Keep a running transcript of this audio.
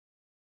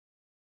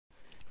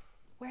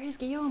Where is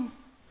Guillaume?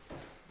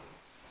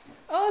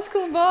 Oh,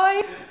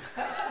 schoolboy!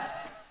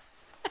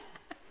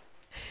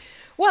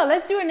 Well,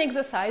 let's do an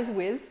exercise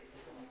with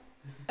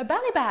a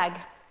ballet bag.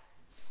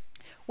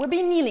 We'll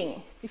be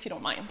kneeling, if you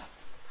don't mind.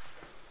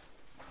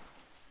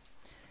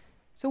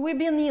 So we'll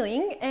be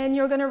kneeling, and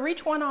you're going to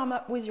reach one arm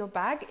up with your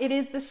bag. It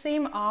is the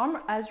same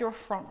arm as your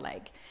front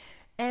leg.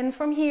 And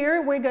from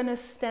here, we're going to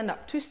stand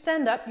up. To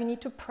stand up, you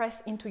need to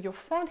press into your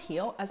front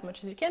heel as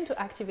much as you can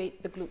to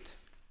activate the glute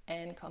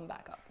and come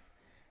back up.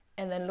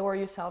 And then lower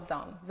yourself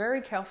down.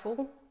 Very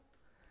careful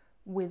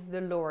with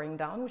the lowering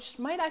down, which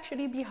might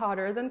actually be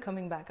harder than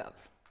coming back up,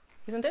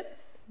 isn't it?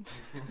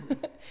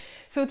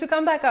 So to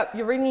come back up,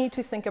 you really need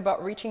to think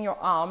about reaching your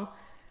arm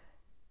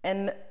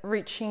and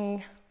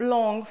reaching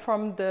long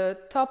from the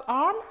top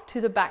arm to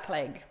the back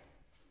leg.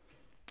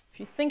 If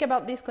you think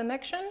about this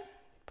connection,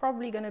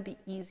 probably going to be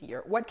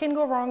easier. What can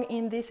go wrong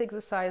in this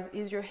exercise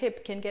is your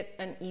hip can get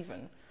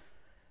uneven,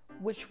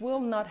 which will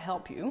not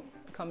help you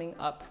coming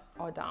up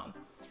or down.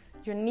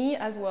 Your knee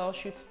as well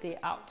should stay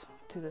out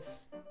to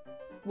this,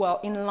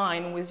 well, in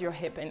line with your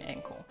hip and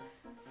ankle.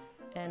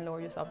 And lower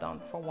yourself down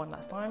for one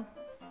last time.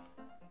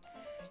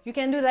 You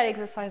can do that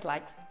exercise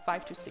like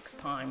 5 to 6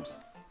 times,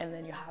 and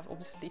then you have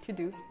obviously to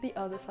do the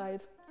other side.